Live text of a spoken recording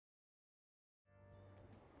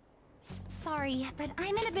sorry, but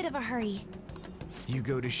I'm in a bit of a hurry. You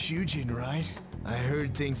go to Shujin, right? I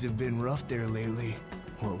heard things have been rough there lately.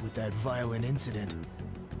 What with that violent incident?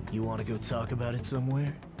 You want to go talk about it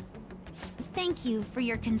somewhere? Thank you for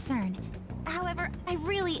your concern. However, I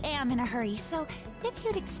really am in a hurry, so if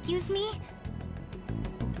you'd excuse me...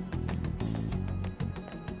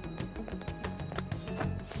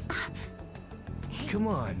 Come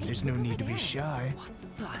on, there's no need to be shy.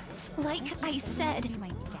 Like I said...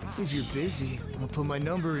 If you're busy, I'll put my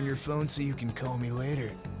number in your phone so you can call me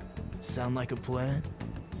later. Sound like a plan?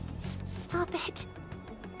 Stop it.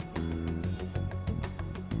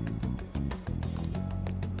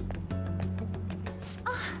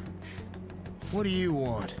 What do you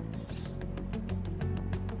want?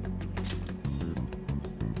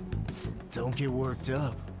 Don't get worked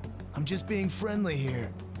up. I'm just being friendly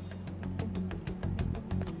here.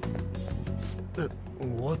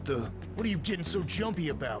 What the? What are you getting so jumpy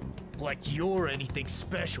about? Like you're anything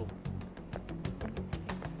special.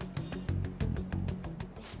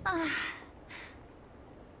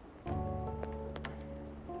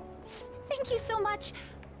 Thank you so much.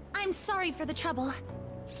 I'm sorry for the trouble.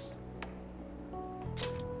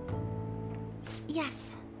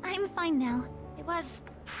 Yes, I'm fine now. It was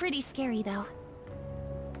pretty scary, though.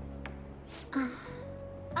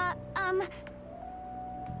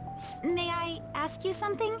 May I ask you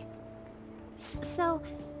something? So,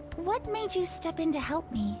 what made you step in to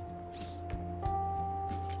help me?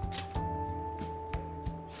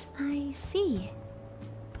 I see.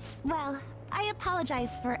 Well, I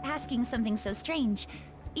apologize for asking something so strange.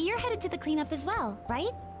 You're headed to the cleanup as well,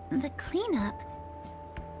 right? The cleanup?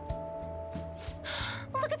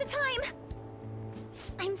 Look at the time!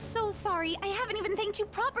 I'm so sorry, I haven't even thanked you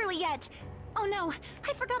properly yet! Oh no,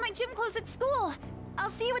 I forgot my gym clothes at school! I'll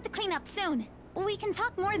see you at the cleanup soon. We can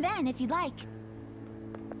talk more then if you'd like.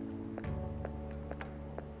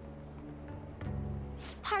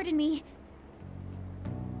 Pardon me.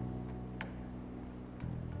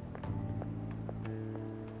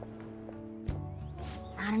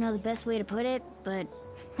 I don't know the best way to put it, but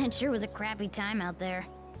it sure was a crappy time out there.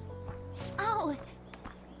 Oh!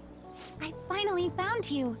 I finally found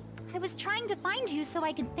you. I was trying to find you so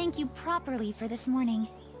I could thank you properly for this morning.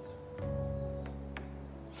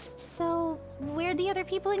 So, where'd the other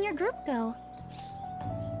people in your group go?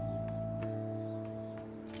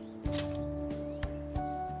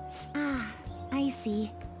 Ah, I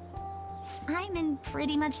see. I'm in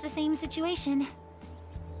pretty much the same situation.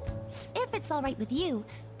 If it's all right with you,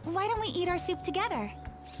 why don't we eat our soup together?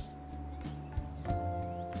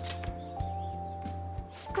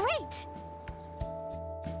 Great!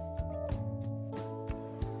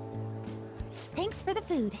 Thanks for the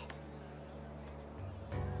food.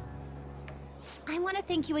 I want to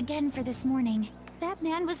thank you again for this morning. That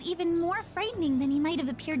man was even more frightening than he might have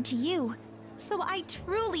appeared to you. So I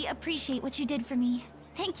truly appreciate what you did for me.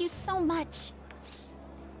 Thank you so much.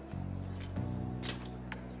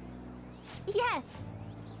 Yes!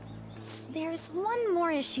 There's one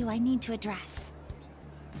more issue I need to address.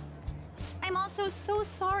 I'm also so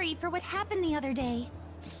sorry for what happened the other day.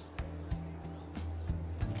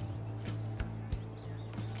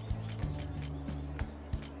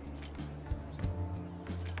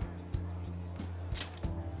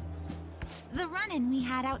 The run-in we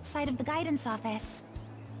had outside of the guidance office.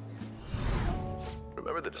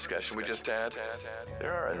 Remember the discussion we just had?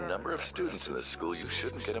 There are a number of students in this school you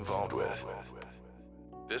shouldn't get involved with.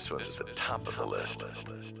 This one's at the top of the list.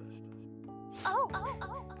 Oh,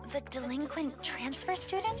 the delinquent transfer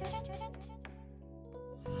student?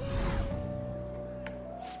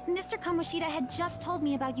 Mr. Kamoshida had just told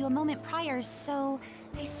me about you a moment prior, so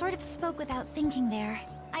I sort of spoke without thinking there.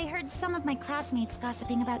 I heard some of my classmates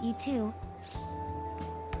gossiping about you too.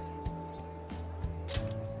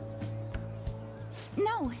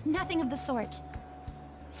 No, nothing of the sort.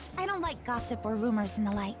 I don't like gossip or rumors and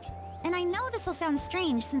the like. And I know this'll sound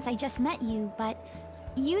strange since I just met you, but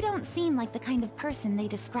you don't seem like the kind of person they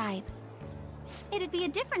describe. It'd be a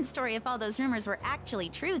different story if all those rumors were actually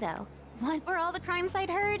true, though. What were all the crimes I'd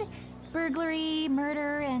heard? Burglary,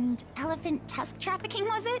 murder, and elephant tusk trafficking,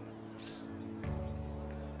 was it?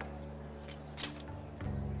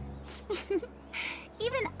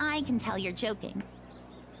 Even I can tell you're joking.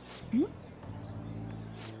 Hmm?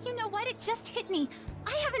 You know what? It just hit me.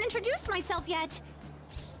 I haven't introduced myself yet.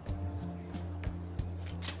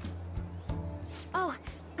 Oh,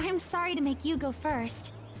 I'm sorry to make you go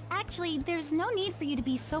first. Actually, there's no need for you to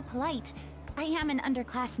be so polite. I am an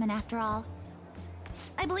underclassman after all.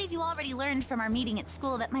 I believe you already learned from our meeting at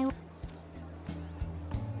school that my...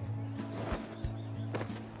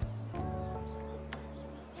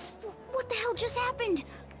 What the hell just happened?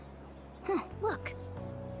 Huh, look.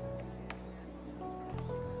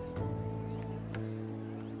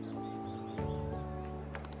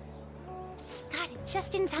 Got it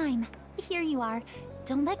just in time. Here you are.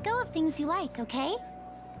 Don't let go of things you like, okay?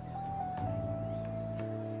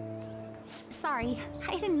 Sorry,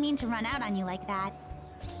 I didn't mean to run out on you like that.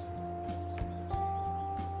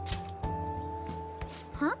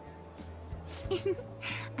 Huh?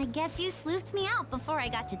 I guess you sleuthed me out before I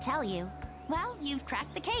got to tell you. Well, you've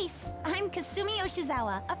cracked the case. I'm Sumire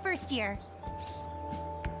Yoshizawa, a first year.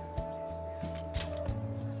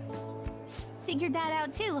 Figured that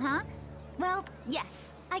out too, huh? Well,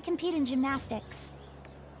 yes, I compete in gymnastics.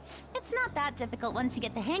 It's not that difficult once you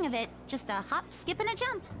get the hang of it. Just a hop, skip, and a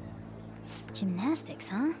jump. Gymnastics,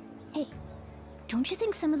 huh? Hey, don't you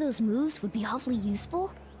think some of those moves would be awfully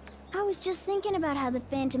useful? I was just thinking about how the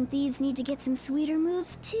Phantom Thieves need to get some sweeter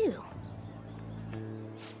moves, too.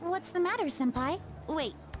 What's the matter, Senpai?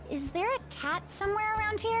 Wait, is there a cat somewhere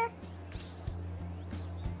around here?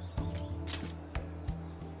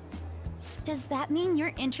 Does that mean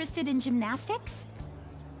you're interested in gymnastics?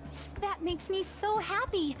 That makes me so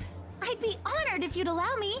happy. I'd be honored if you'd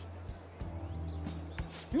allow me.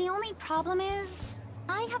 The only problem is,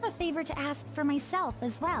 I have a favor to ask for myself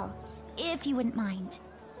as well, if you wouldn't mind.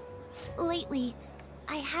 Lately,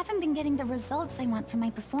 I haven't been getting the results I want from my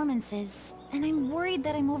performances, and I'm worried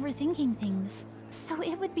that I'm overthinking things. So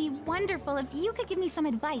it would be wonderful if you could give me some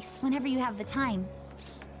advice whenever you have the time.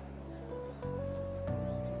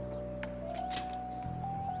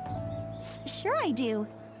 Sure I do.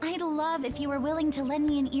 I'd love if you were willing to lend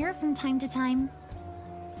me an ear from time to time.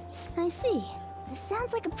 I see. This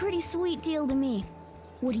sounds like a pretty sweet deal to me.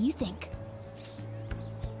 What do you think?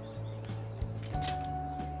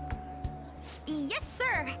 Yes,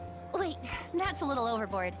 sir! Wait, that's a little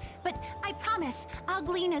overboard, but I promise I'll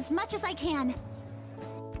glean as much as I can.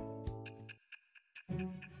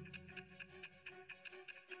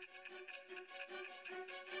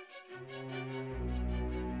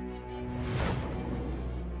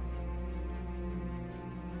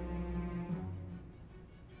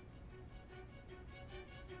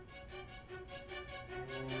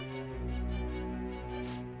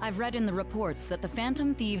 I've read in the reports that the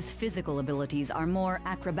Phantom Thieves' physical abilities are more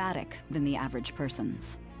acrobatic than the average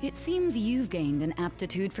person's. It seems you've gained an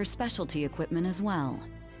aptitude for specialty equipment as well.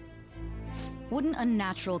 Wouldn't a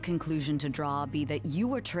natural conclusion to draw be that you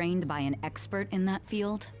were trained by an expert in that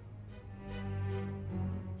field?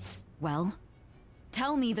 Well,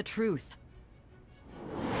 tell me the truth.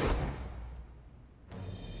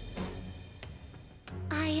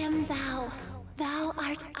 I am thou, thou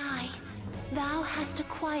art I. Thou hast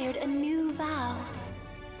acquired a new vow.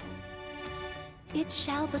 It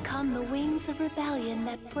shall become the wings of rebellion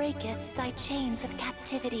that breaketh thy chains of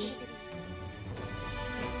captivity.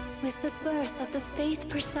 With the birth of the Faith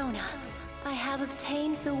Persona, I have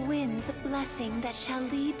obtained the winds of blessing that shall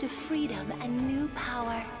lead to freedom and new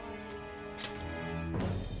power.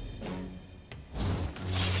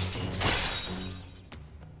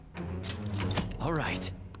 All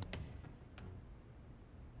right.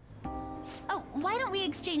 Oh, why don't we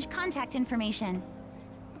exchange contact information?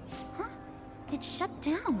 Huh? It shut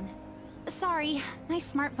down. Sorry, my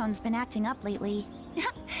smartphone's been acting up lately.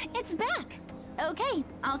 It's back! Okay,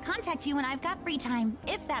 I'll contact you when I've got free time,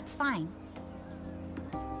 if that's fine.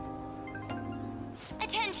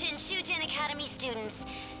 Attention, Shujin Academy students.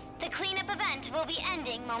 The cleanup event will be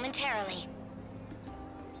ending momentarily.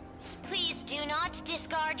 Please do not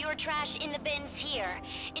discard your trash in the bins here.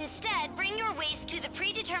 Instead, bring your waste to the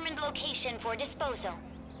predetermined location for disposal.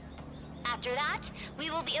 After that, we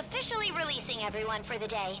will be officially releasing everyone for the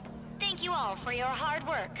day. Thank you all for your hard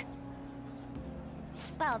work.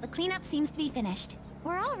 Well, the cleanup seems to be finished.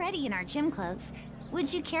 We're already in our gym clothes.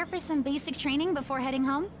 Would you care for some basic training before heading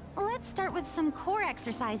home? Let's start with some core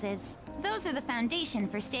exercises. Those are the foundation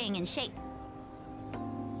for staying in shape.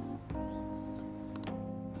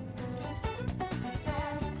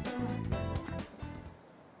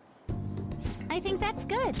 I think that's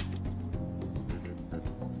good.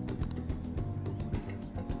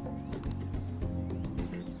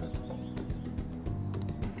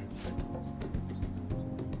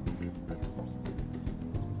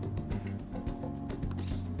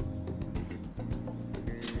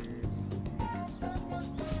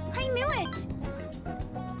 I knew it!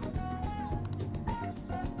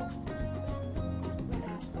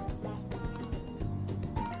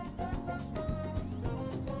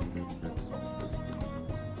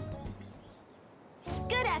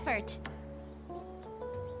 Good effort!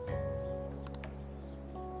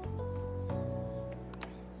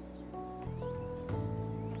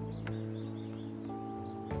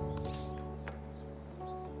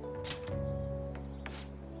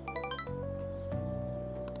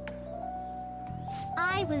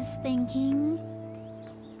 was thinking...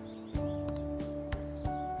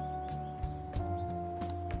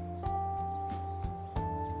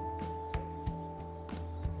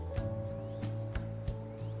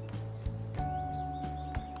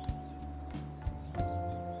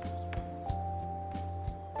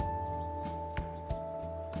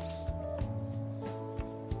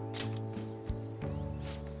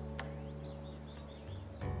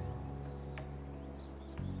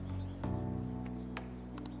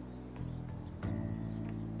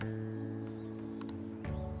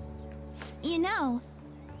 You know...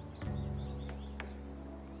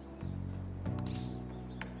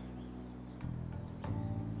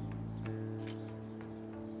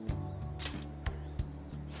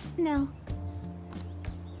 No.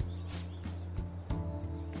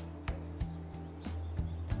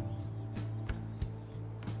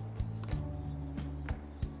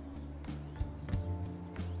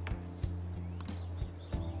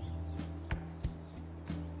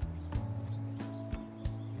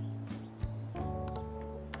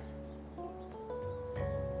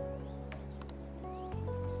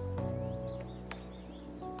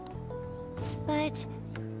 But...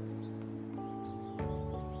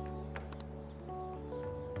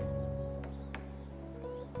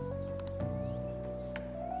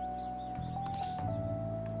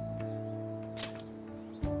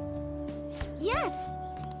 Yes!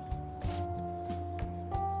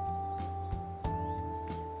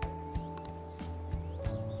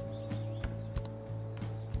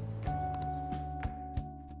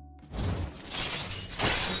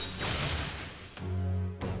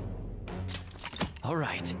 All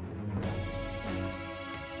right.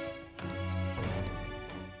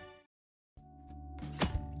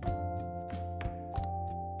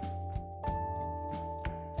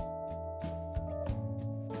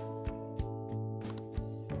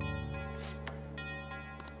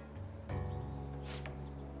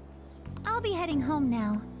 I'll be heading home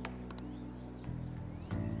now.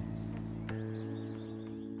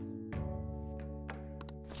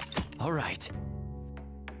 All right.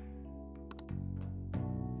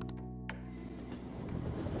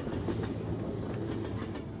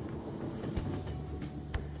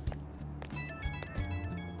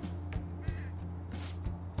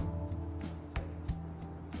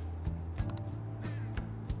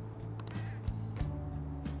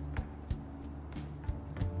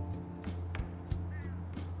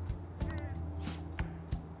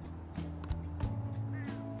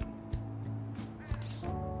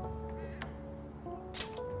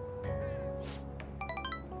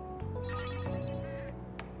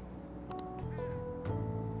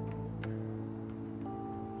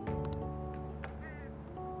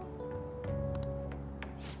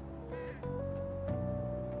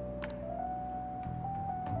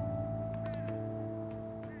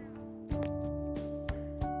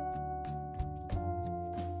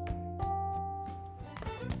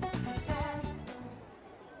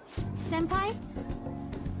 Senpai?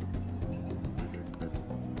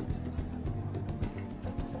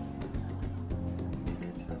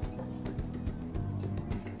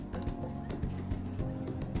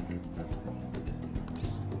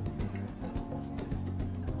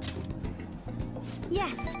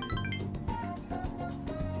 Yes.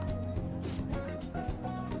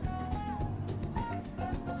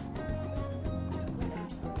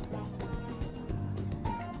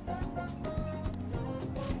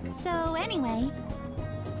 So anyway...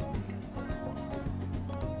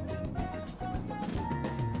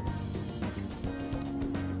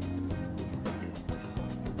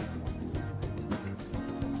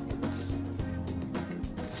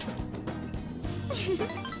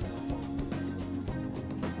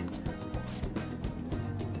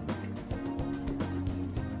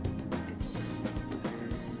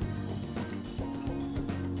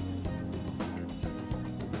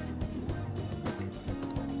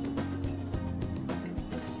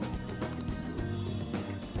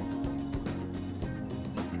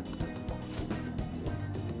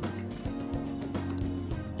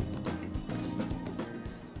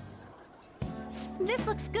 This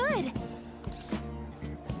looks good!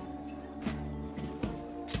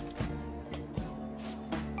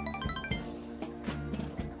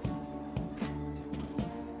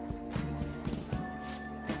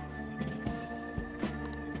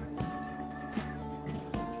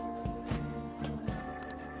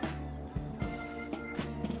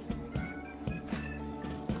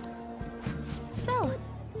 So...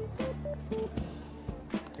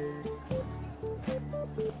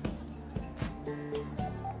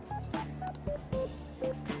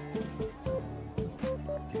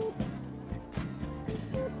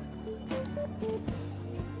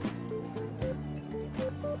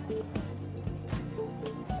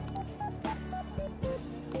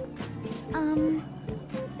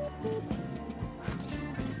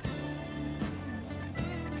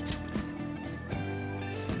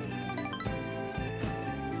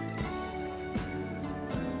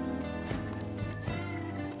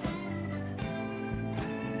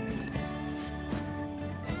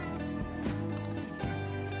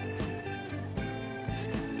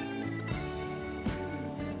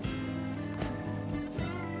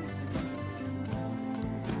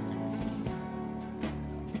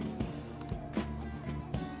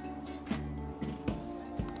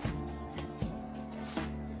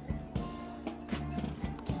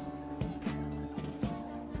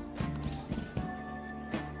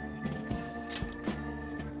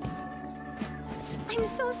 I'm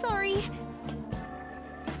so sorry.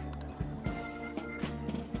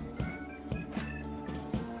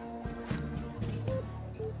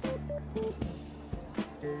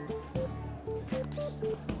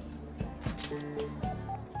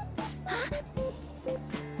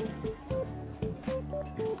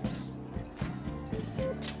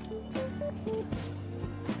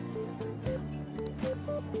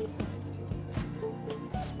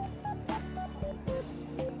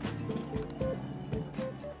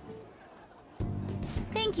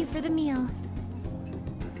 Thank you for the meal.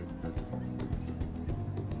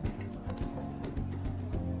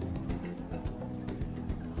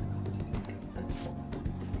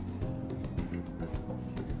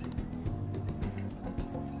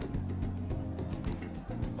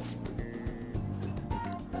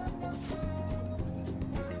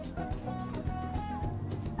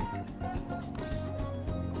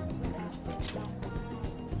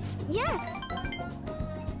 Yes!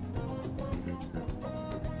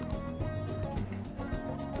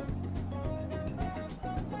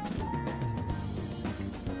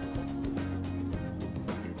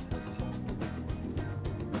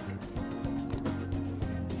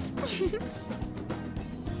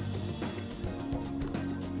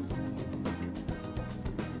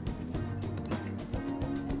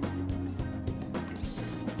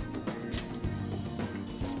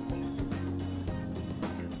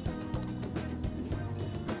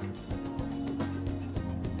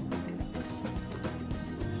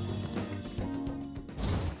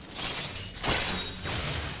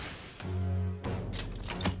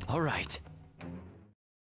 All right.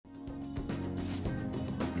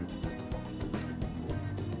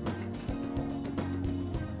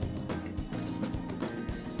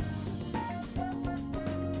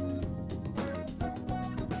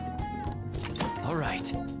 All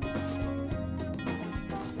right.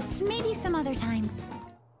 Maybe some other time.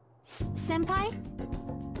 Senpai?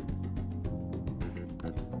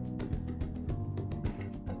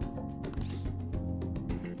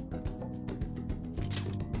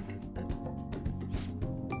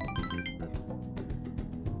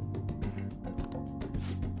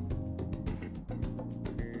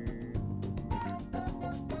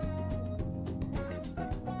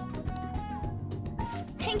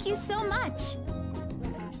 Thank you so much!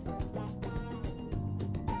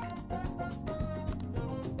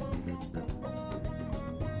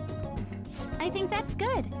 I think that's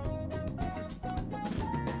good.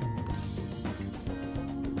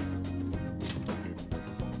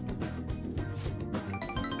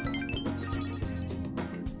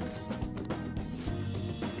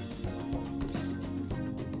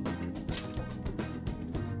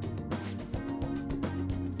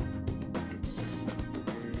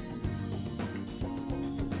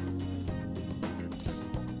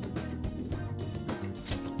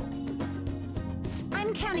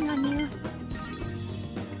 I'm counting on you.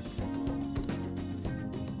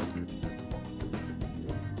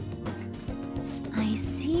 I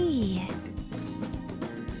see.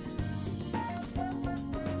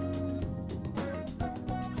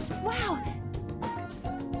 Wow!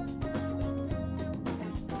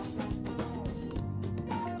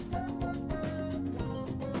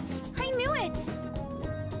 I knew it!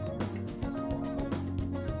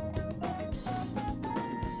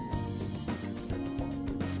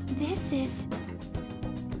 This is...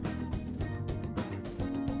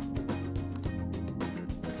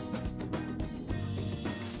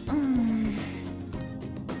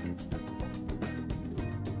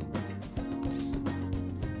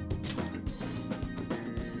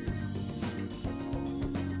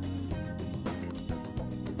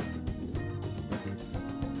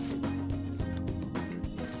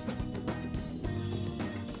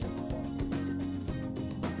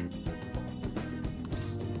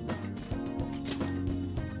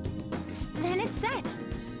 Then it's set!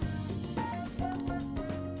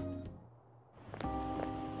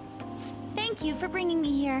 Thank you for bringing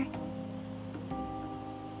me here.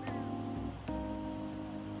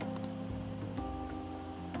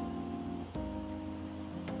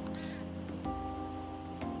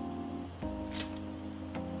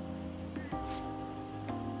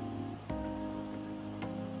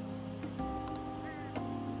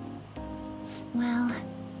 Well...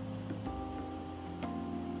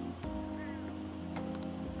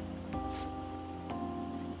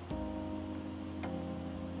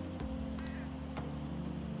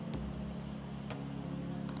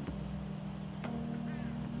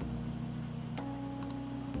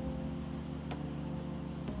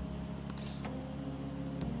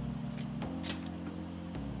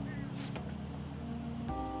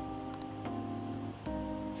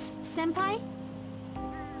 Senpai?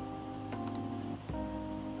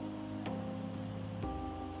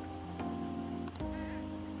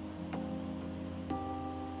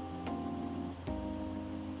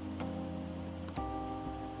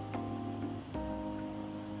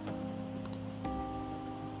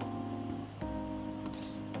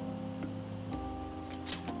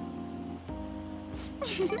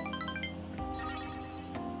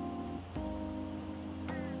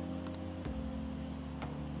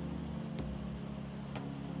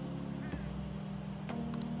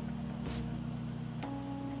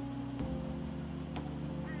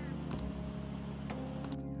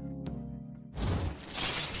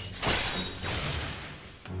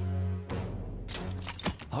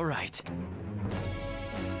 All right.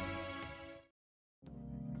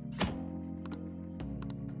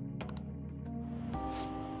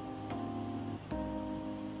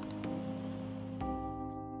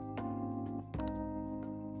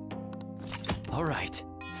 All right.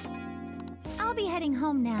 I'll be heading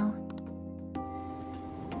home now.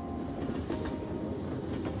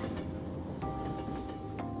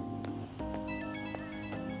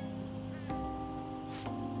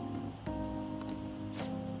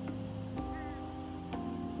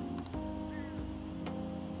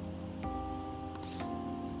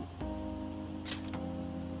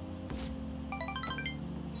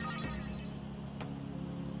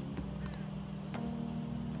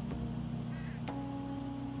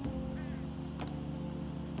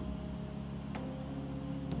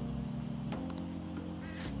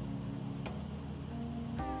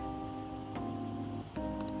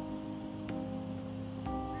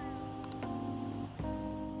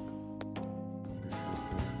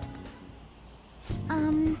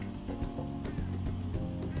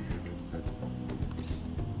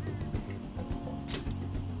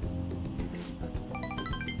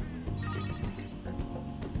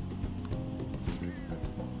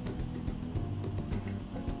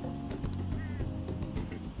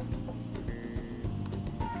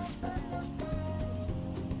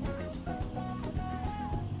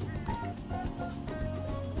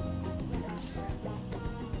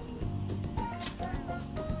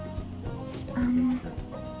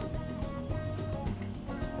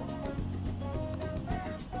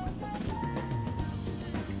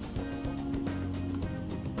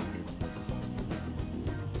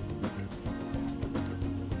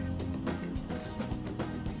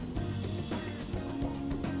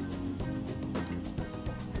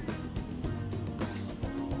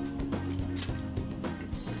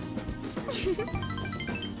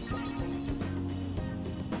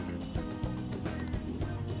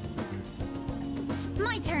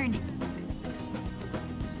 My turn!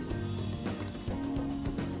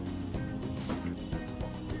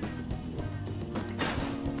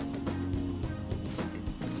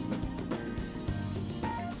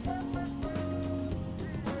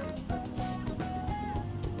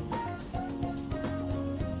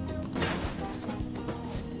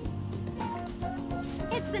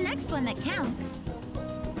 It's the next one that counts.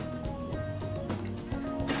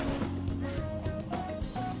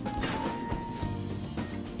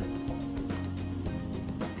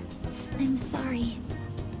 I'm sorry.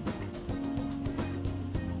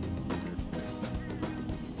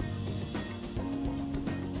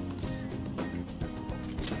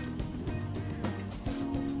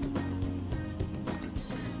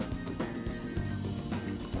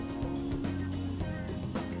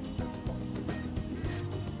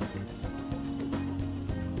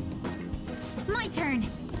 My turn.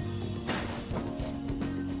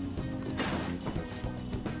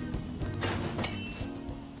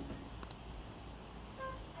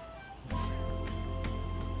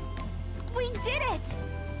 We did it!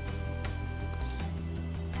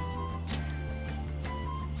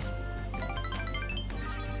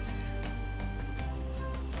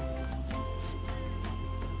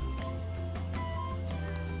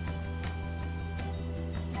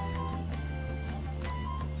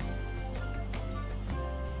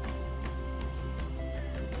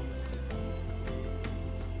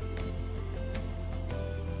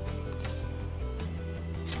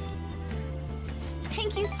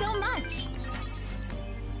 Thank you so much!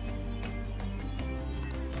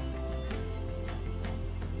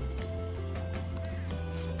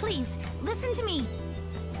 Please, listen to me.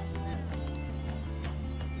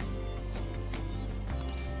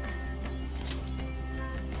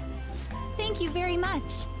 Thank you very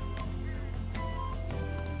much.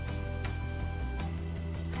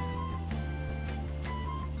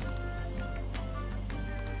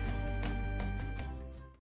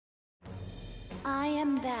 I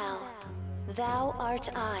am thou. Thou art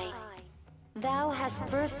I. Thou hast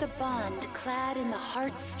birthed a bond clad in the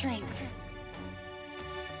heart's strength.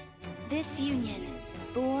 This union,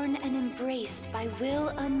 born and embraced by will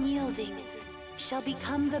unyielding, shall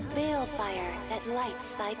become the balefire that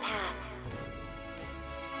lights thy path.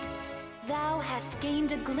 Thou hast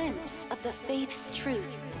gained a glimpse of the faith's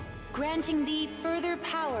truth, granting thee further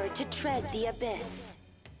power to tread the abyss.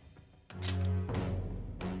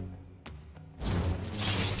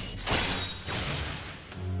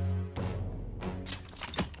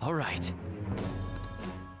 All right.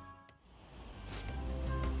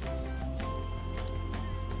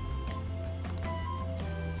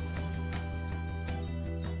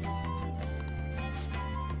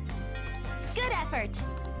 Good effort!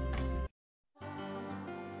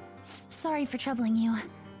 Sorry for troubling you.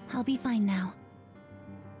 I'll be fine now.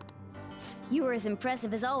 You were as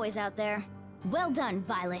impressive as always out there. Well done,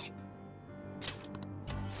 Violet.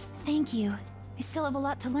 Thank you. I still have a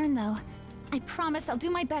lot to learn, though. I promise I'll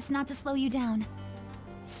do my best not to slow you down.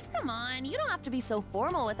 Come on, you don't have to be so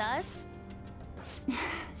formal with us.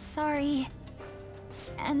 Sorry.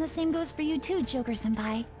 And the same goes for you too,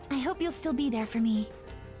 Joker-senpai. I hope you'll still be there for me.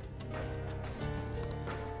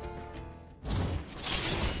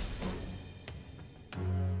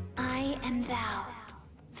 I am thou.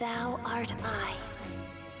 Thou art I.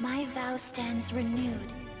 My vow stands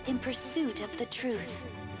renewed in pursuit of the truth.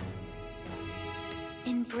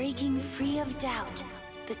 In breaking free of doubt,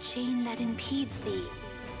 the chain that impedes thee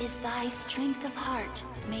is thy strength of heart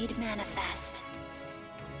made manifest.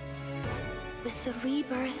 With the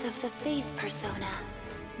rebirth of the faith persona,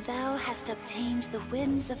 thou hast obtained the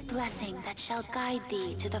winds of blessing that shall guide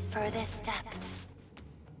thee to the furthest depths.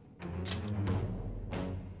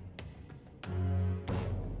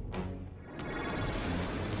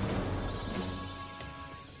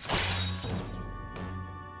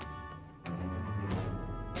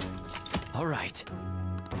 All right.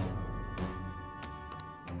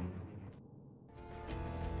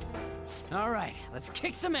 All right, let's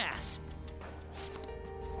kick some ass.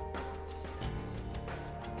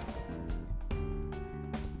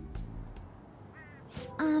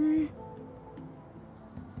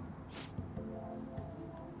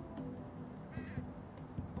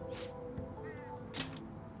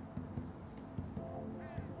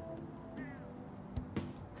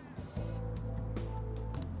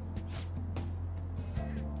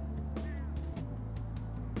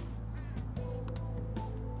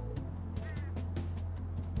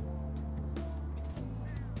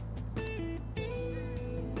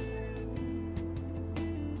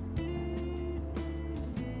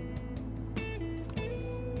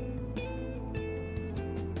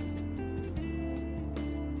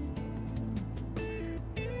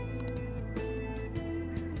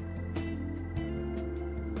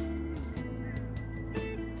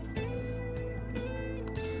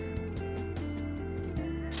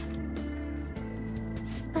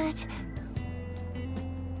 But...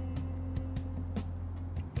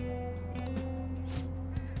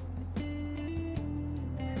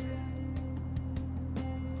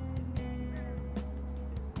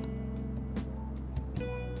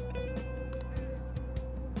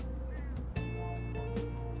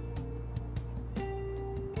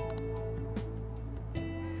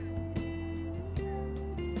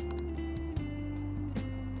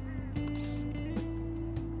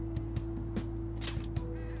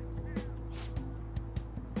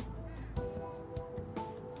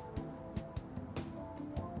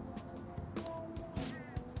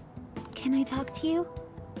 Can I talk to you?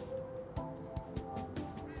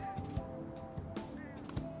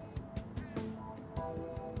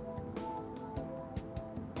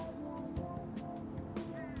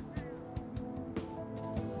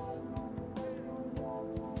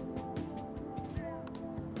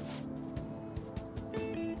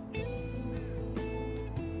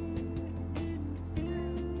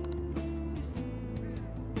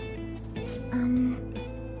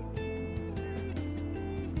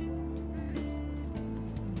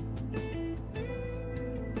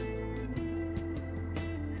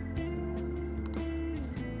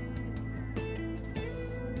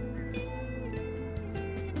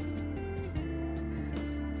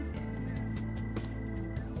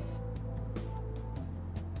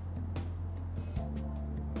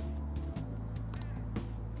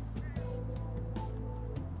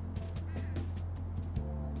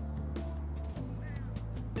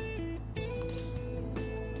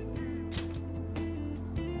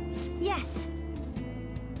 Yes.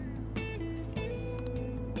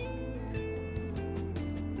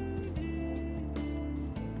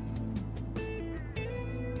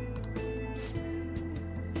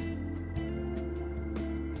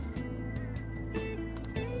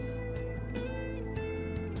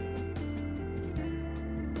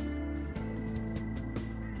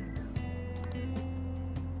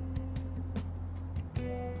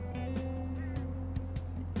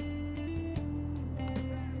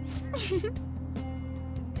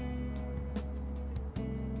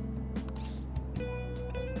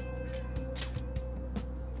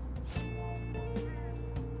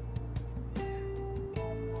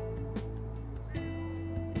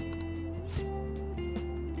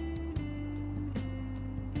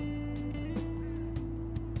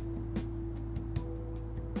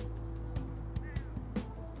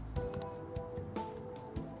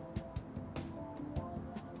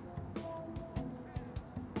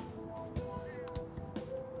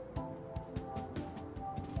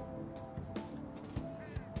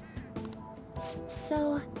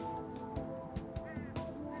 So...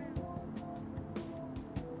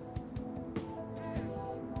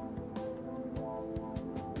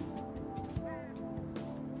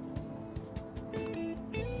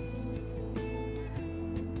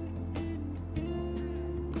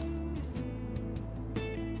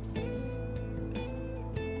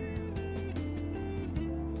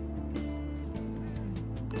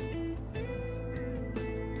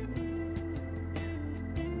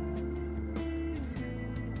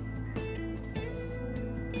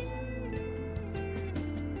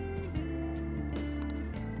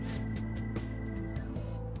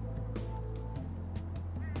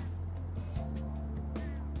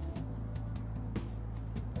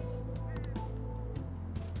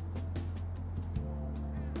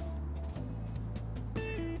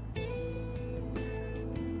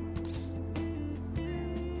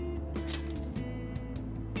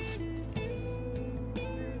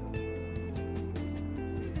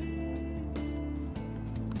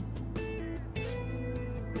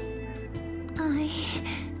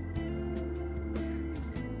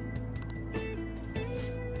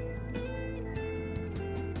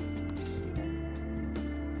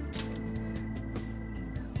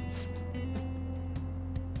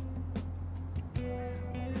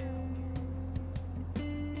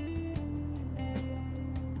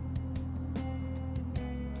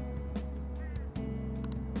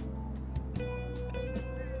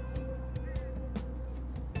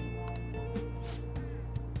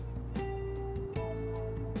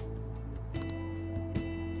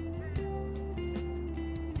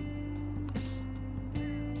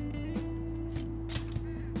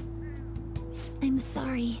 I'm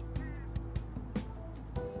sorry.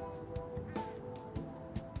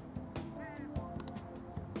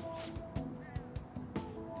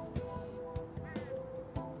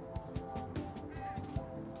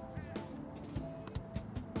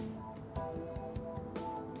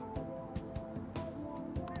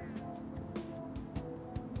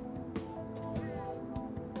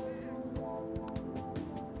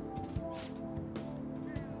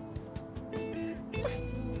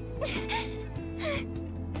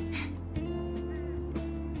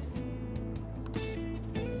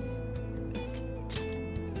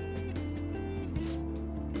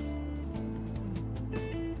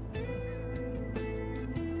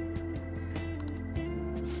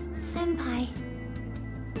 Senpai.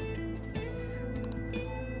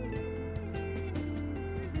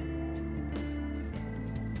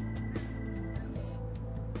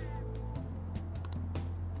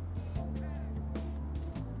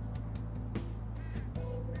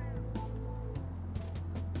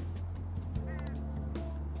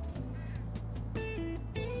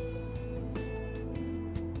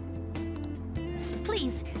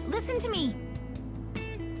 Please, listen to me.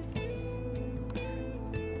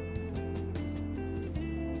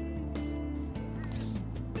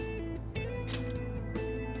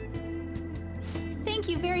 Thank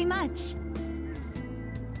you very much.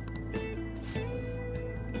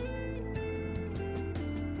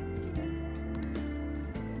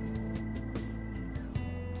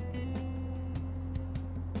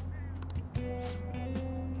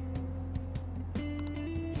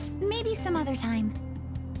 Maybe some other time.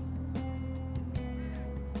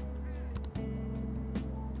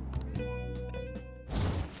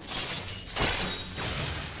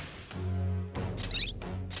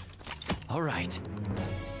 All right.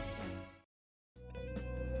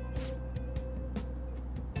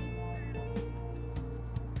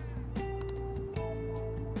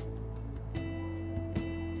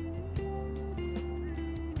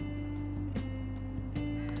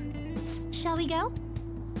 Shall we go?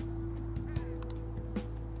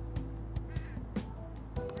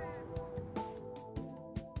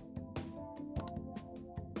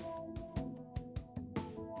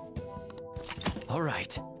 All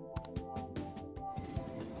right.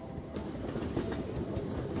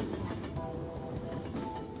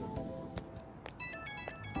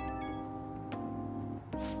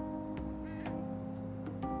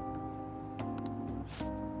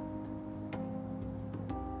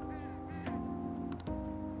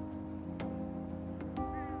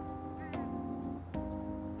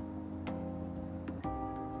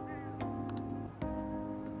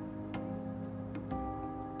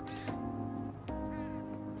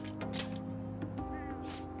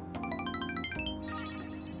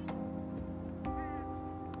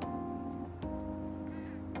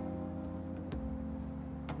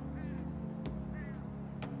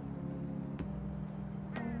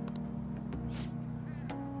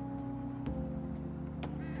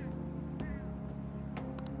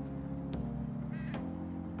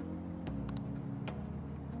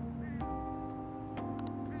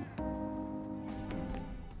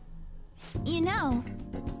 You know...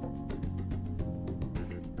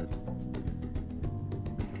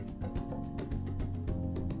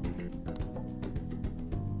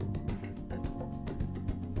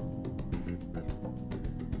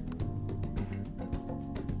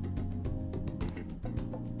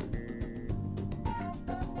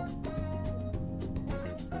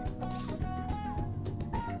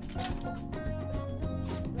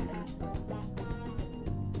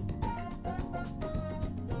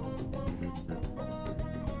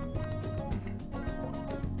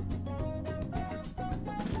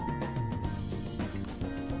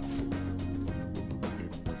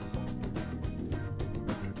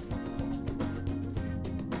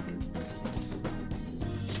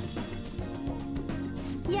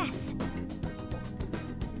 Yes.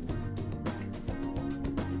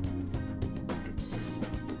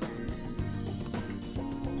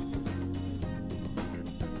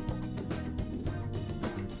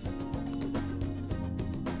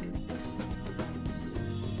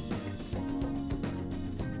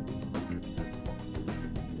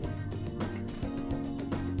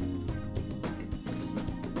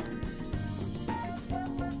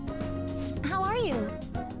 How are you?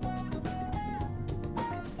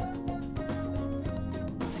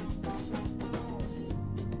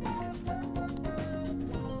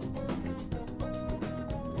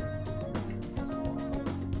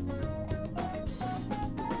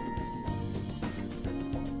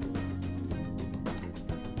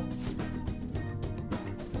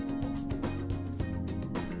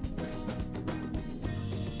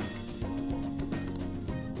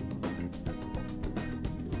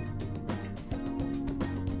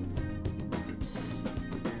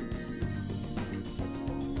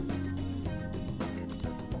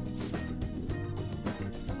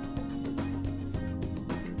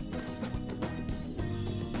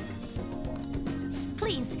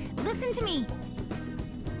 Please, listen to me.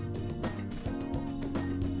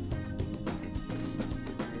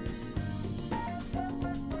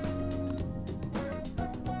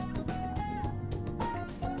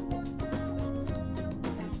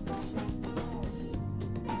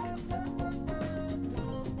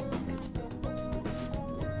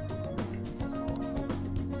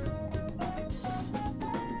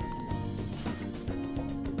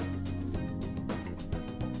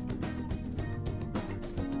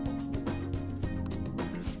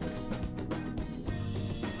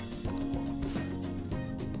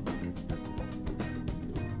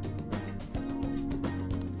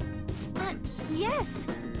 Yes!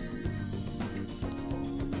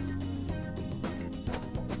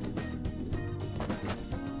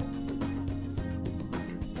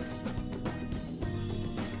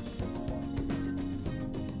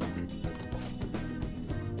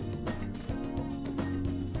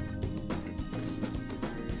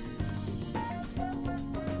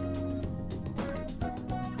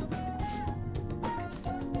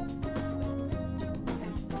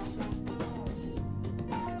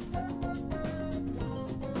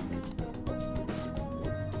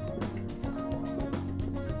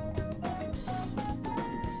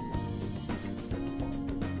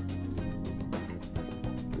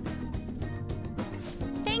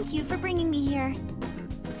 Thank you for bringing me here.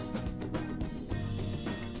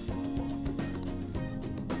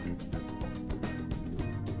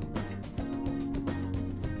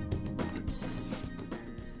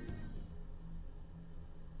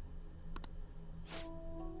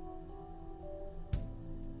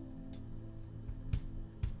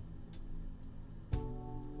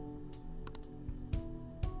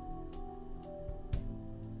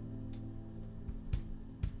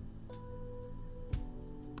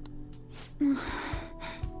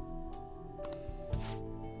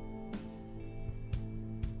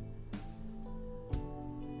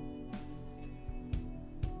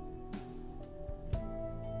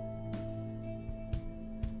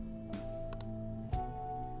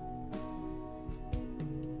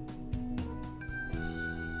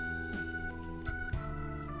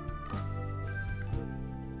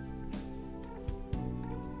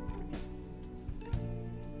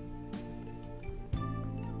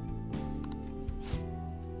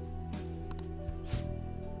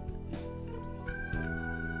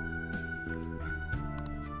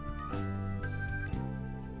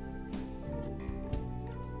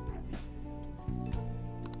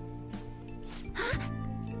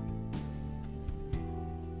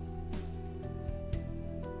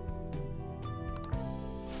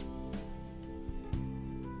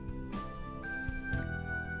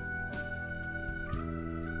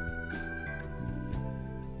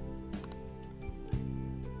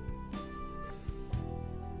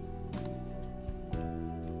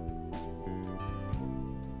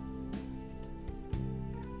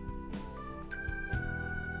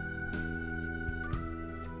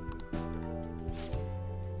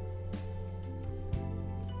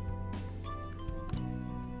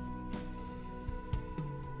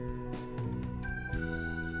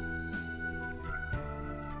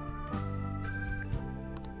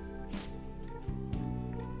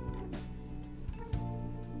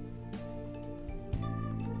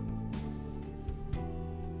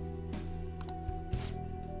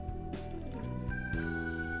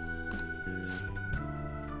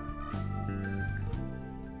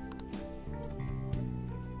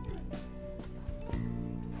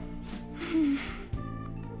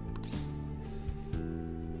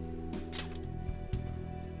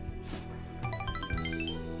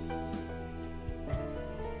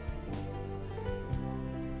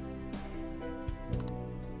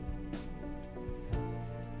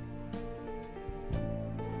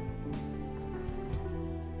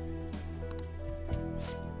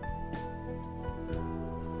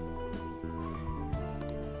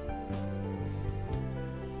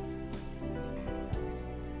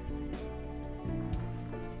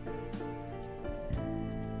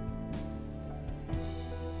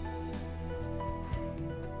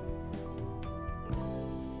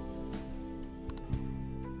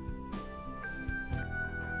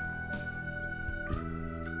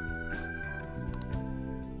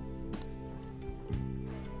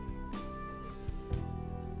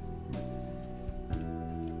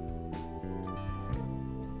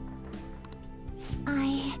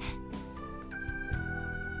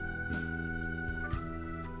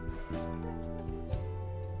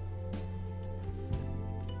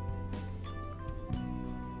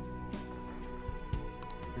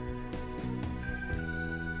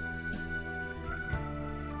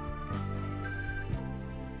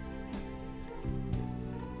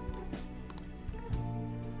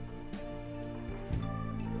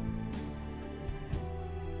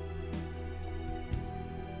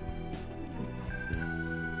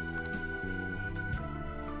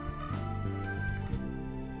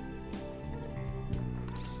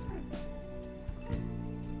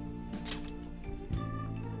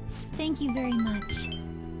 Thank you very much.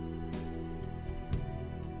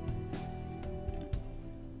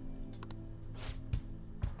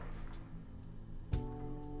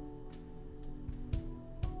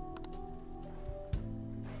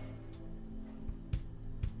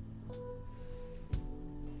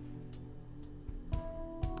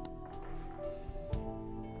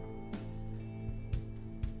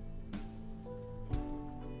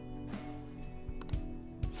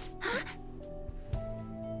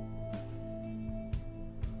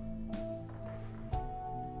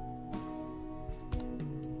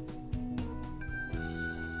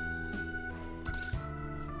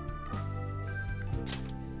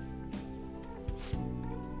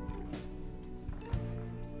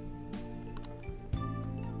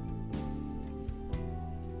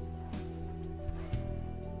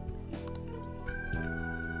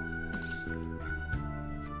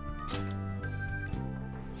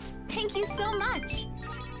 Thank you so much!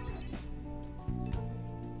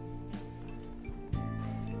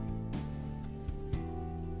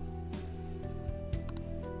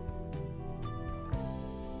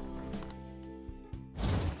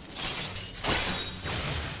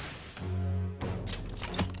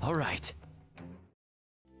 All right.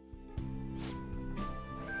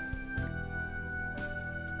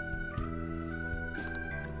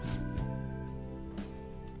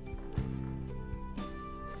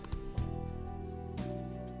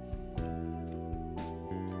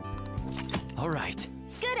 All right.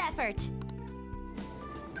 Good effort!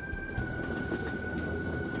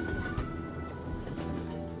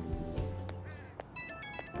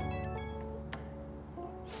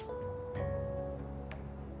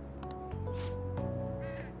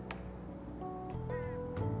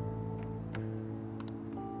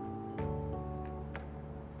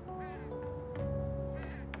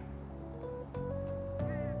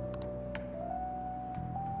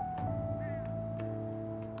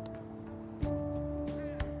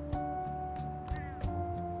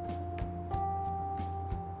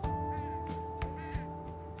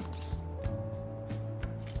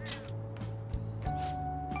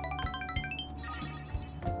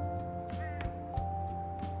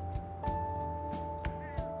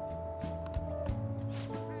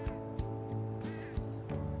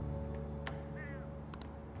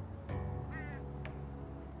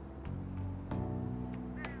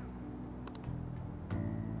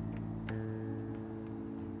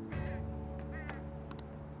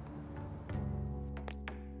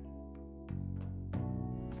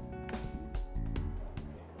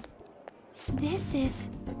 This is...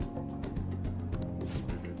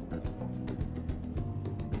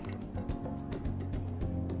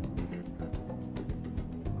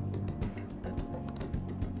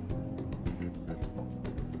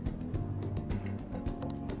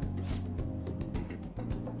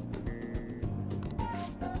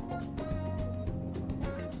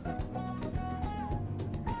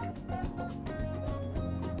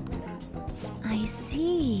 I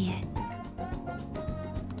see.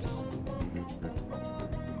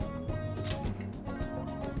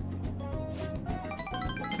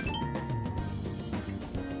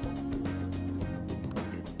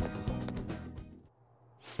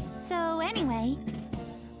 So anyway...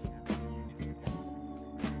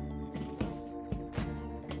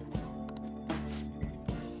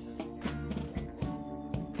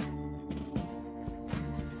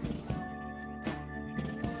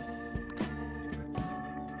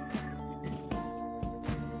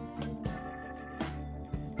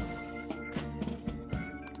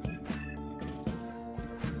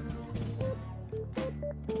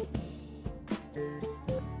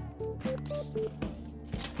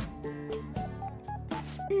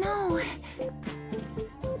 No.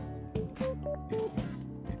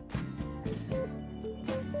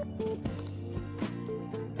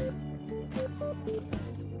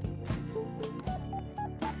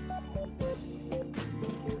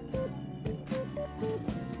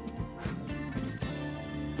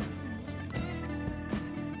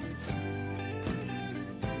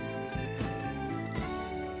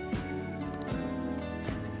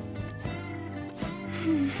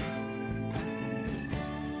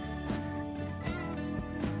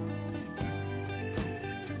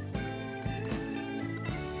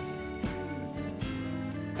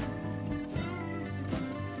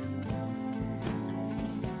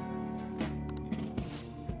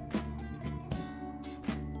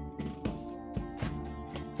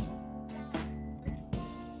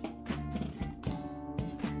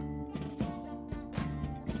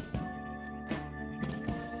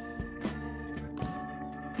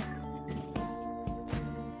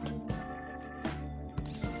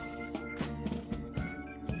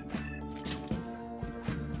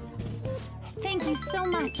 Thank you so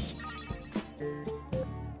much.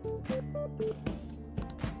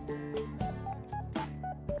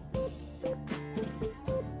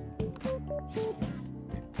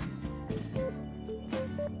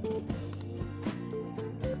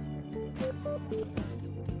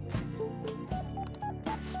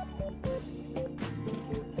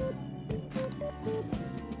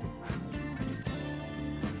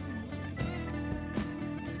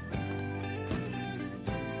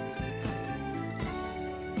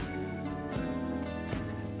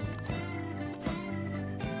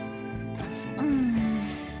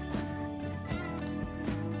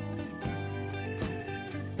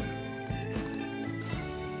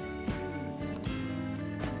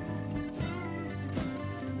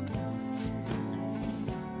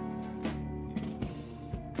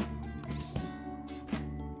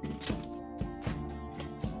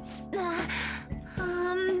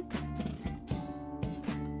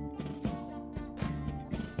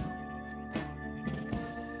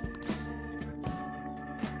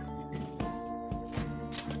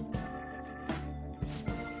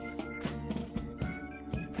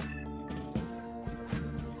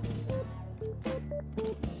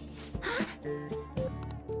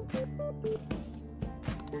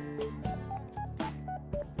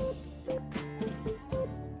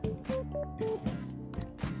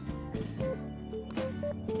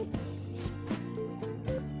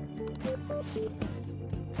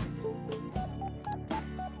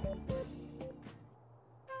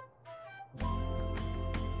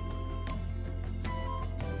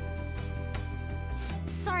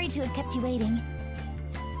 Sorry to have kept you waiting.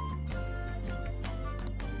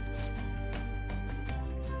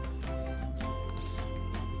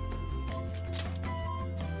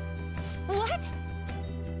 What?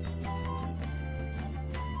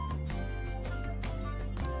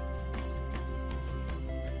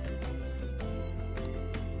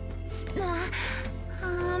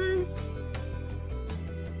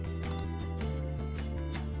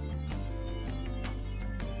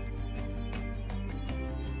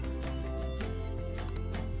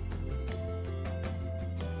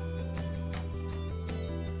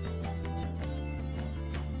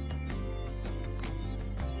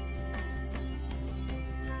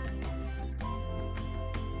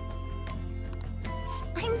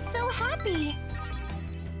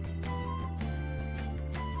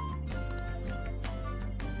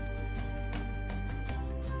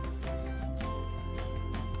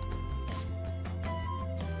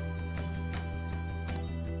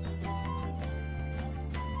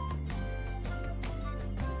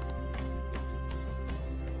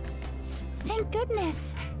 Thank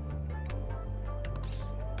goodness.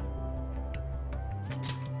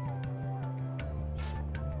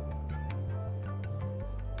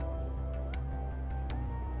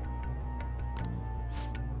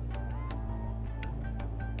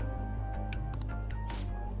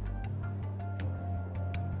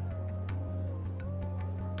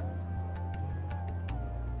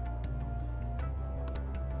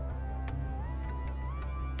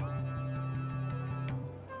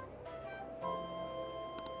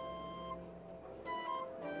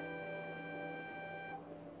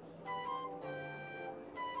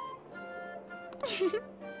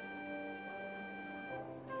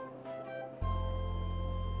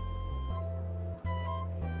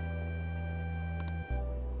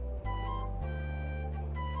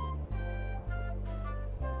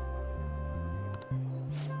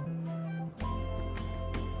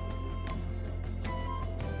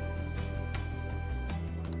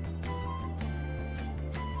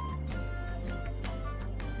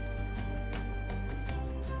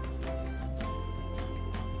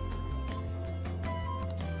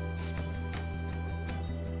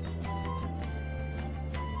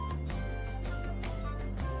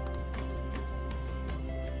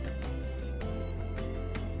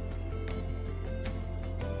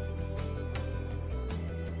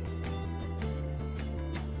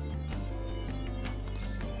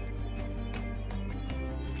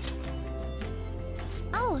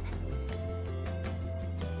 Oh!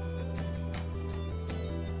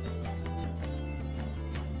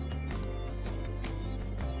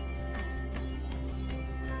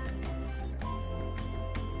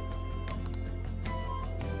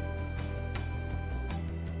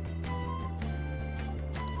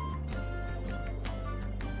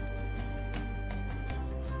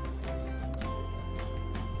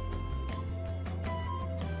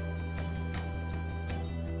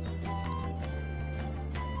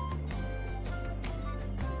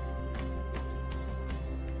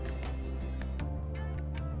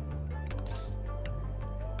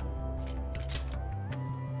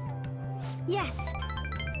 Yes!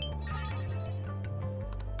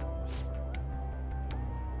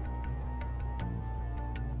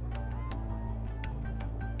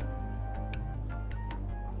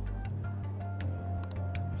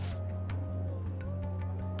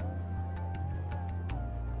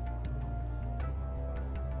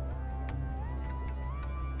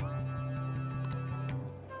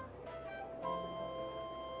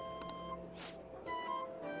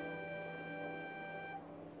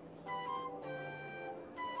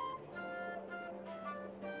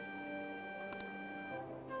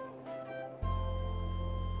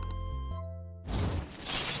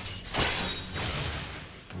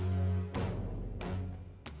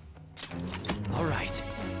 All right.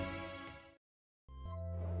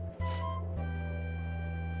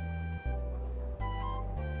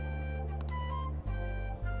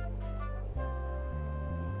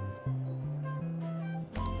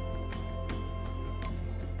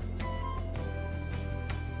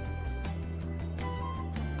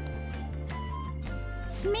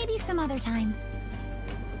 Maybe some other time.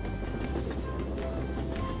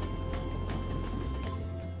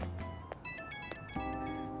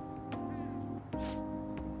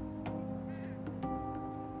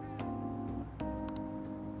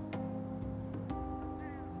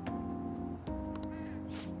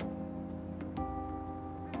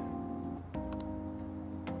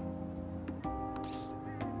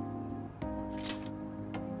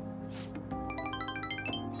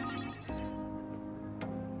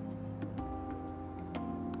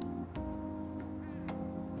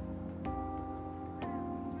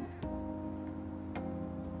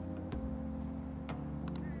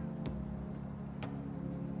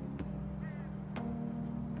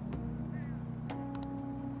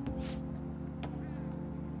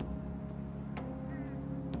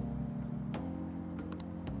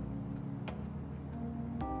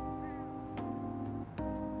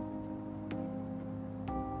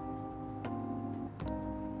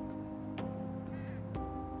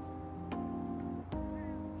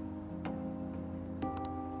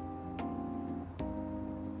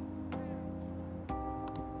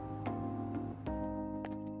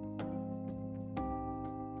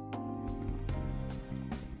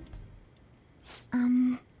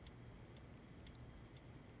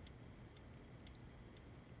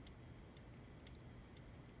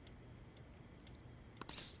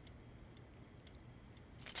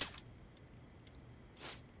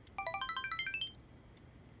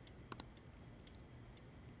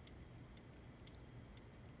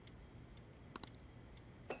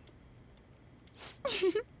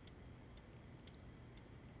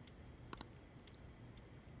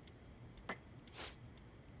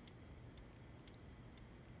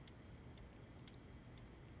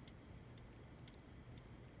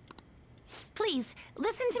 Please,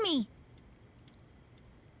 listen to me.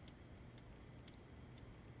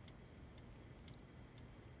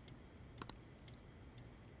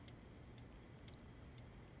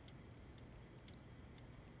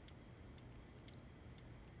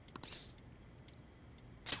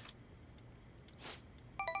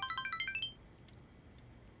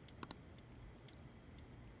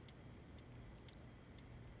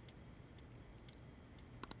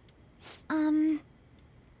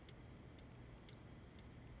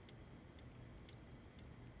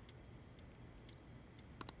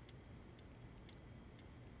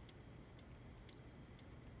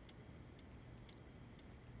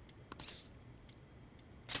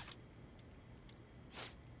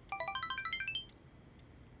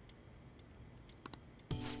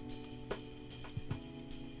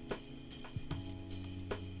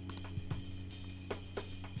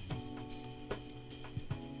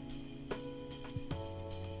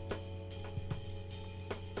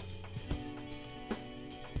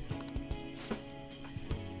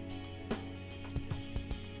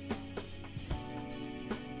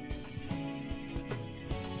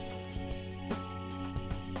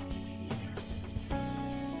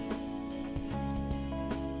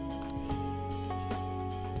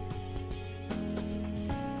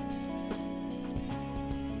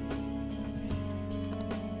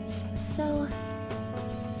 So...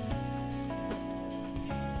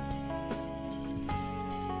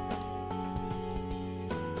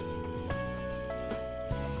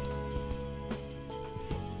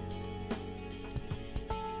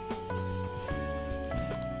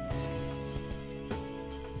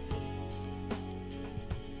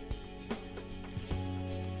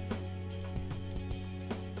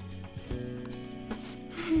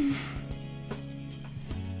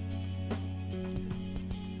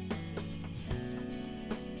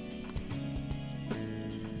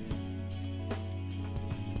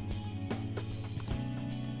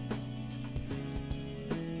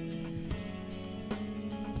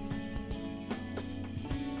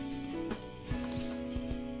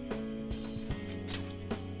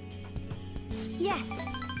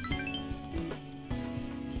 Yes!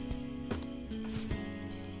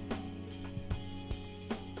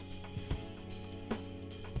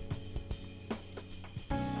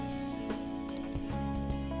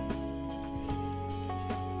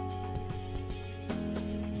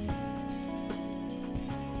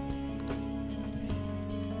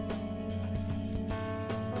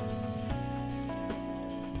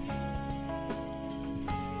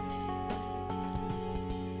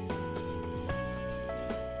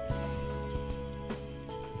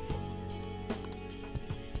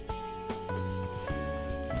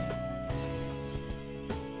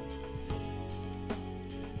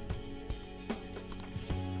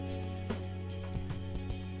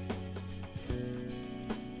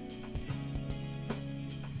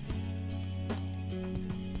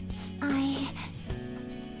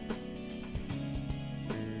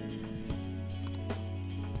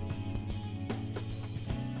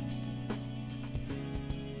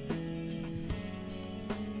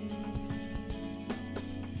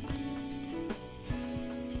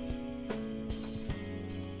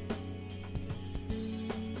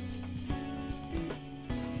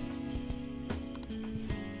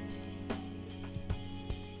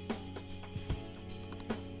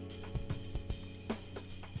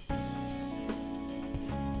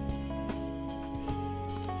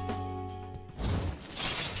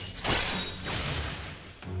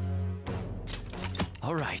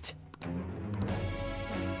 All right.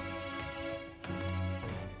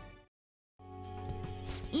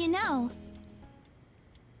 You know...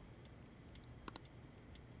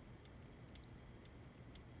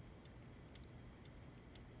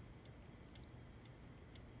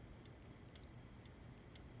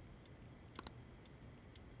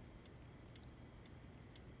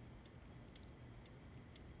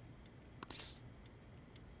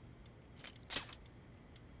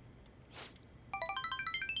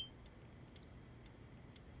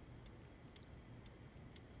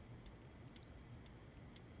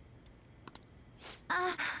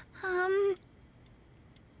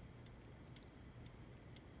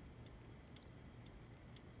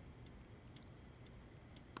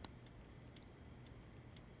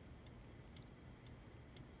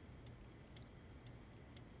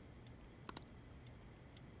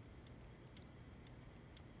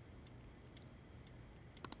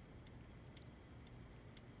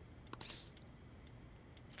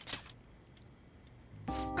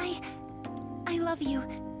 I love you.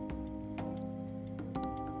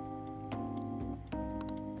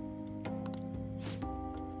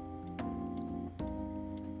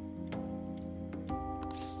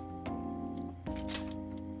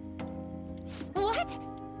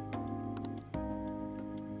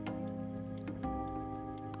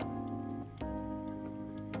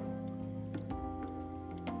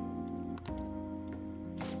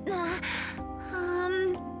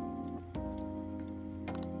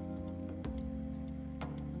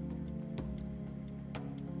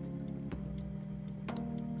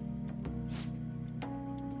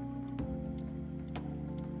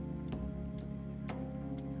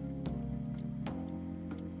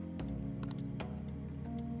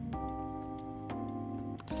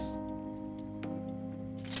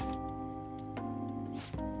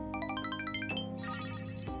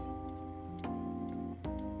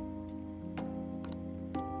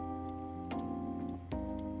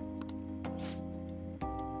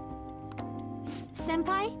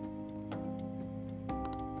 Senpai?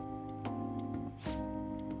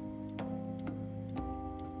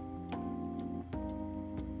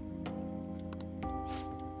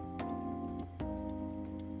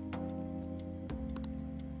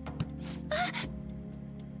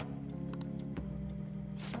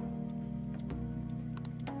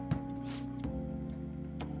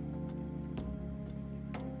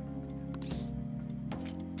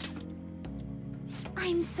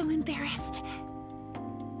 I'm so embarrassed.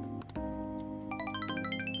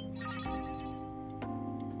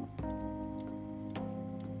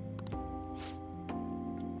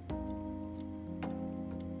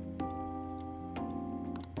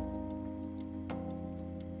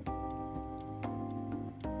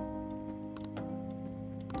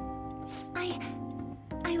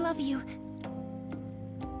 I love you.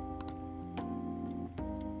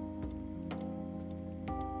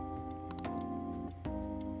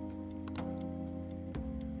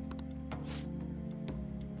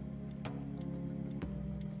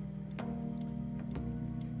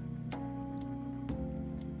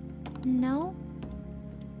 No?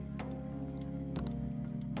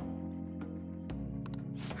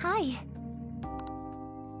 Hi.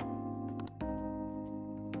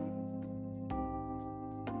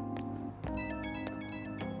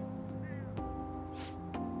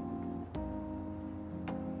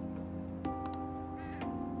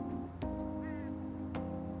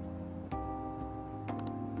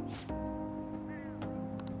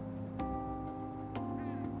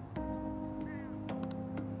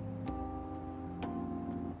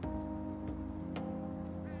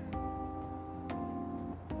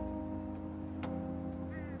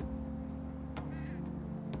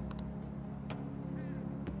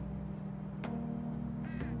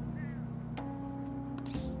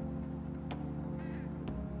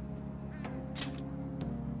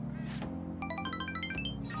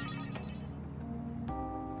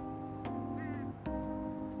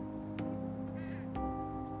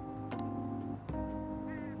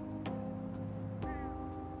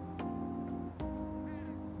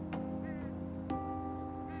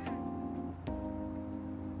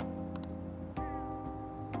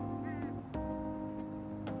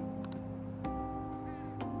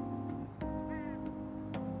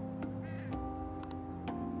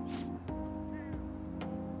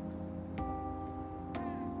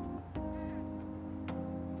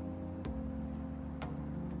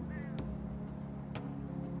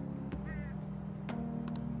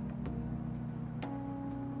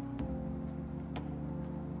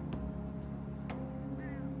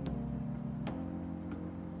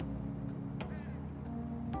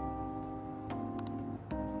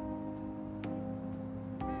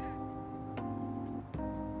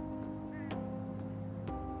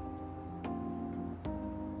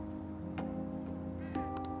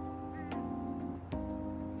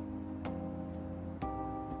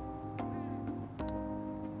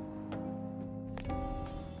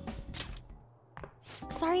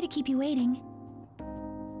 Sorry to keep you waiting.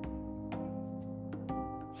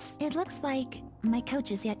 It looks like my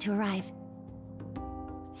coach is yet to arrive.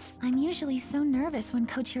 I'm usually so nervous when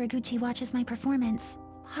Coach Hiraguchi watches my performance,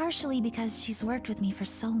 partially because she's worked with me for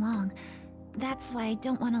so long. That's why I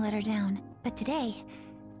don't want to let her down. But today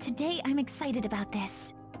I'm excited about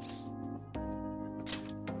this.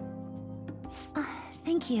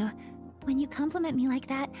 Thank you. When you compliment me like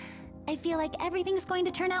that, I feel like everything's going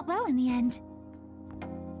to turn out well in the end.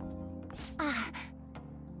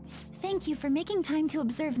 Thank you for making time to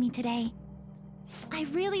observe me today. I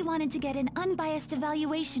really wanted to get an unbiased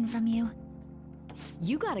evaluation from you.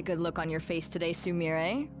 You got a good look on your face today,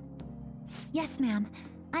 Sumire. Yes, ma'am.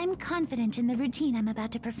 I'm confident in the routine I'm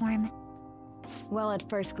about to perform. Well, at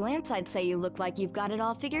first glance, I'd say you look like you've got it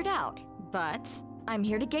all figured out. But I'm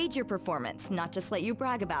here to gauge your performance, not just let you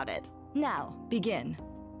brag about it. Now, begin.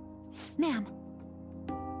 Ma'am.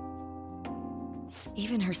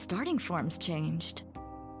 Even her starting form's changed.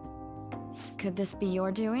 Could this be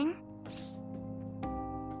your doing?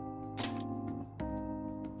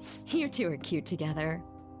 You two are cute together.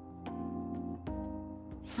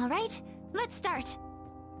 All right, let's start.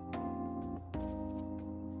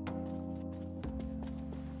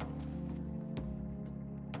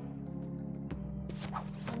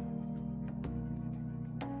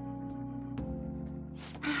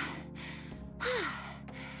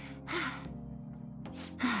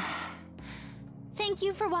 Thank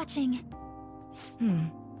you for watching.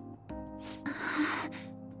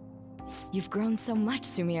 You've grown so much,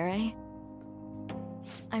 Sumire.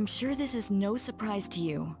 I'm sure this is no surprise to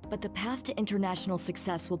you, but the path to international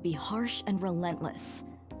success will be harsh and relentless.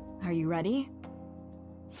 Are you ready?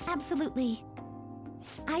 Absolutely.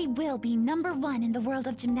 I will be #1 in the world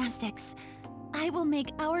of gymnastics. I will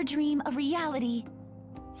make our dream a reality.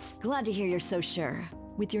 Glad to hear you're so sure.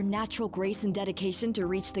 With your natural grace and dedication to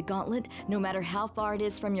reach the gauntlet, no matter how far it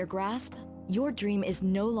is from your grasp, your dream is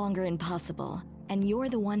no longer impossible. And you're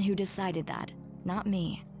the one who decided that, not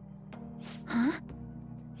me. Huh?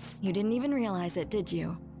 You didn't even realize it, did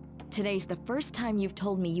you? Today's the first time you've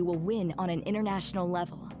told me you will win on an international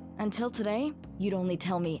level. Until today, you'd only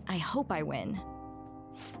tell me, I hope I win.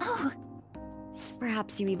 Oh!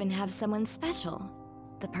 Perhaps you even have someone special.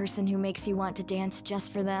 The person who makes you want to dance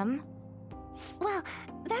just for them? Well,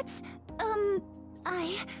 that's,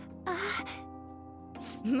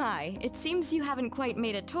 My, it seems you haven't quite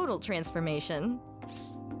made a total transformation.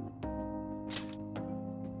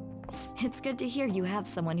 It's good to hear you have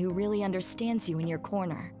someone who really understands you in your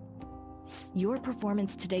corner. Your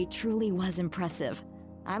performance today truly was impressive.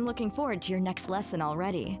 I'm looking forward to your next lesson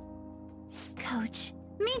already. Coach.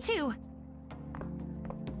 Me too!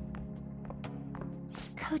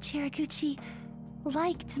 Coach Hiraguchi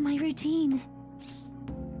liked my routine.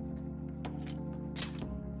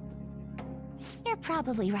 You're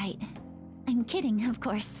probably right. I'm kidding, of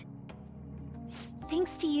course.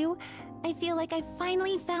 Thanks to you, I feel like I've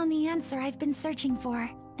finally found the answer I've been searching for,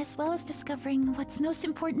 as well as discovering what's most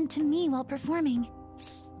important to me while performing.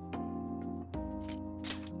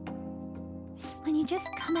 When you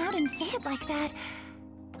just come out and say it like that,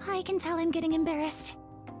 I can tell I'm getting embarrassed.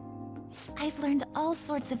 I've learned all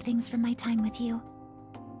sorts of things from my time with you.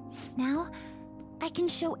 Now, I can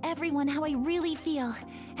show everyone how I really feel,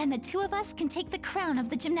 and the two of us can take the crown of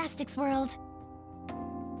the gymnastics world.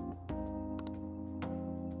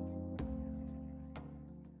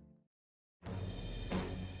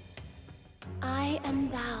 I am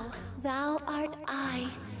thou, thou art I.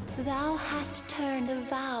 Thou hast turned a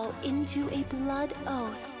vow into a blood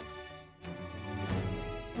oath.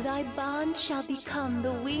 Thy bond shall become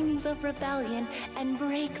the wings of rebellion and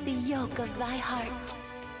break the yoke of thy heart.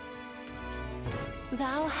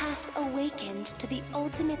 Thou hast awakened to the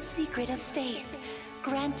ultimate secret of faith,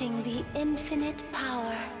 granting thee infinite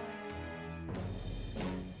power.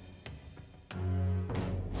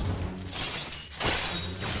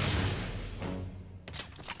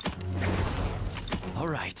 All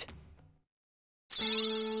right.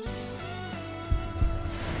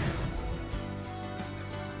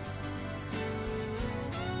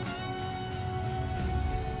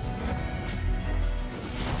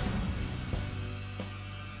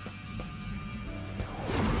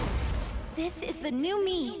 This is the new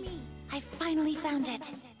me. I finally found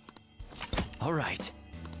it. All right.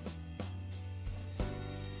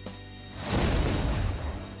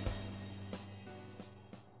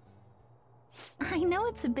 I know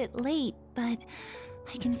it's a bit late, but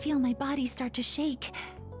I can feel my body start to shake.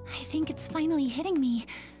 I think it's finally hitting me.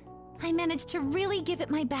 I managed to really give it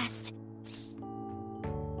my best.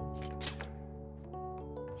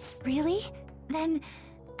 Really? Then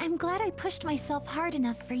I'm glad I pushed myself hard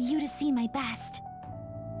enough for you to see my best.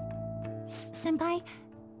 Senpai,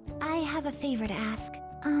 I have a favor to ask.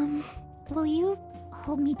 Will you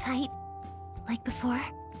hold me tight, like before?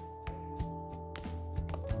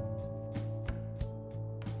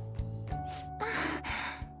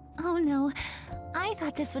 Oh no, I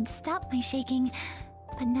thought this would stop my shaking,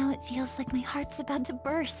 but now it feels like my heart's about to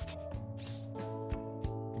burst.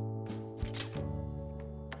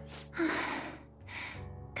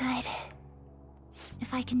 Good.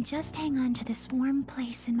 If I can just hang on to this warm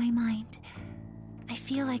place in my mind, I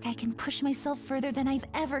feel like I can push myself further than I've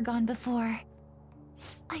ever gone before.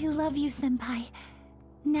 I love you, Senpai.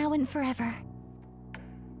 Now and forever.